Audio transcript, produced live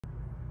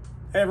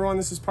Hey everyone,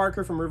 this is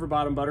Parker from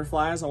Riverbottom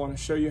Butterflies. I want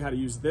to show you how to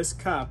use this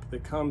cup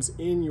that comes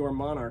in your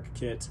monarch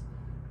kit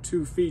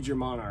to feed your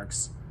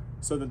monarchs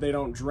so that they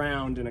don't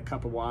drown in a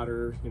cup of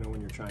water,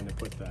 when you're trying to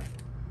put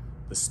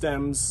the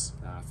stems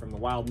from the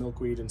wild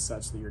milkweed and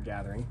such that you're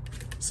gathering.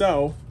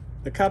 So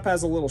the cup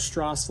has a little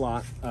straw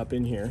slot up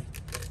in here.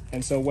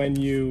 And so when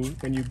you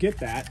get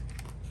that,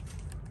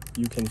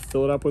 you can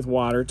fill it up with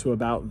water to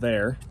about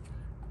there.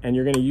 And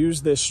you're going to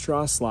use this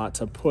straw slot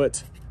to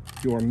put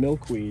your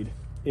milkweed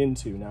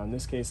into. Now in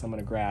this case, I'm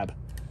going to grab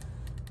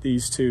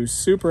these two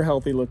super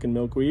healthy looking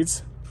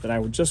milkweeds that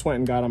I just went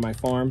and got on my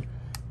farm,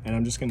 and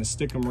I'm just going to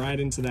stick them right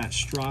into that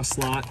straw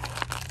slot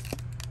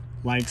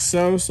like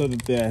so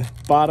that the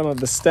bottom of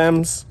the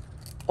stems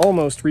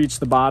almost reach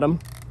the bottom.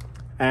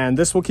 And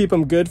this will keep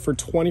them good for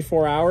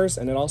 24 hours,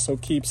 and it also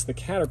keeps the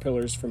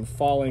caterpillars from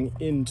falling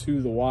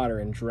into the water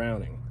and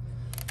drowning.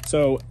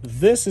 So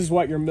this is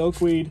what your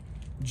milkweed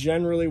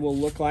generally will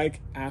look like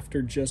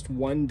after just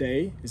one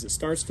day. As it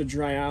starts to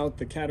dry out,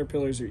 the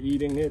caterpillars are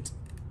eating it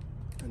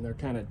and they're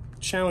kind of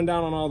chowing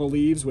down on all the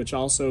leaves, which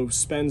also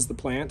spends the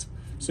plant.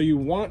 So you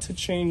want to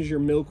change your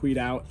milkweed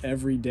out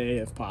every day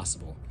if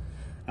possible.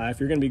 If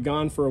you're going to be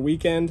gone for a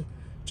weekend,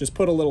 just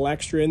put a little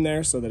extra in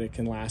there so that it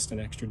can last an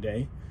extra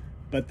day.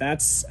 But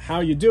that's how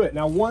you do it.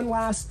 Now, one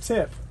last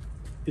tip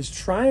is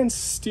try and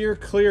steer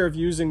clear of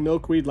using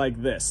milkweed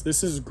like this.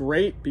 This is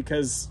great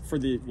because for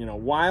the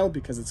wild,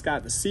 because it's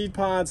got the seed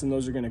pods and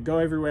those are going to go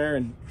everywhere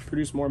and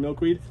produce more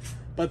milkweed.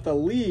 But the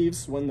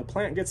leaves, when the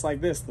plant gets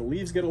like this, the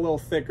leaves get a little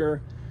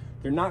thicker.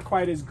 They're not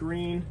quite as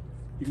green.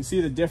 You can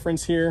see the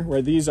difference here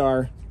where these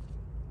are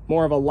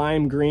more of a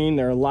lime green.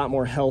 They're a lot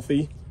more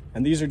healthy.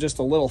 And these are just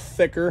a little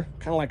thicker,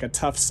 kind of like a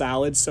tough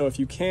salad. So if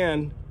you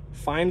can,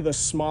 find the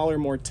smaller,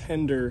 more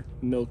tender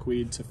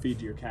milkweed to feed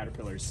to your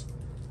caterpillars.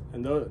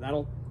 And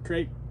that'll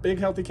create big,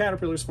 healthy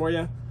caterpillars for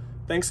you.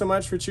 Thanks so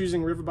much for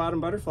choosing Riverbottom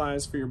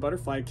Butterflies for your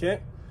butterfly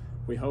kit.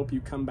 We hope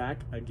you come back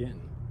again.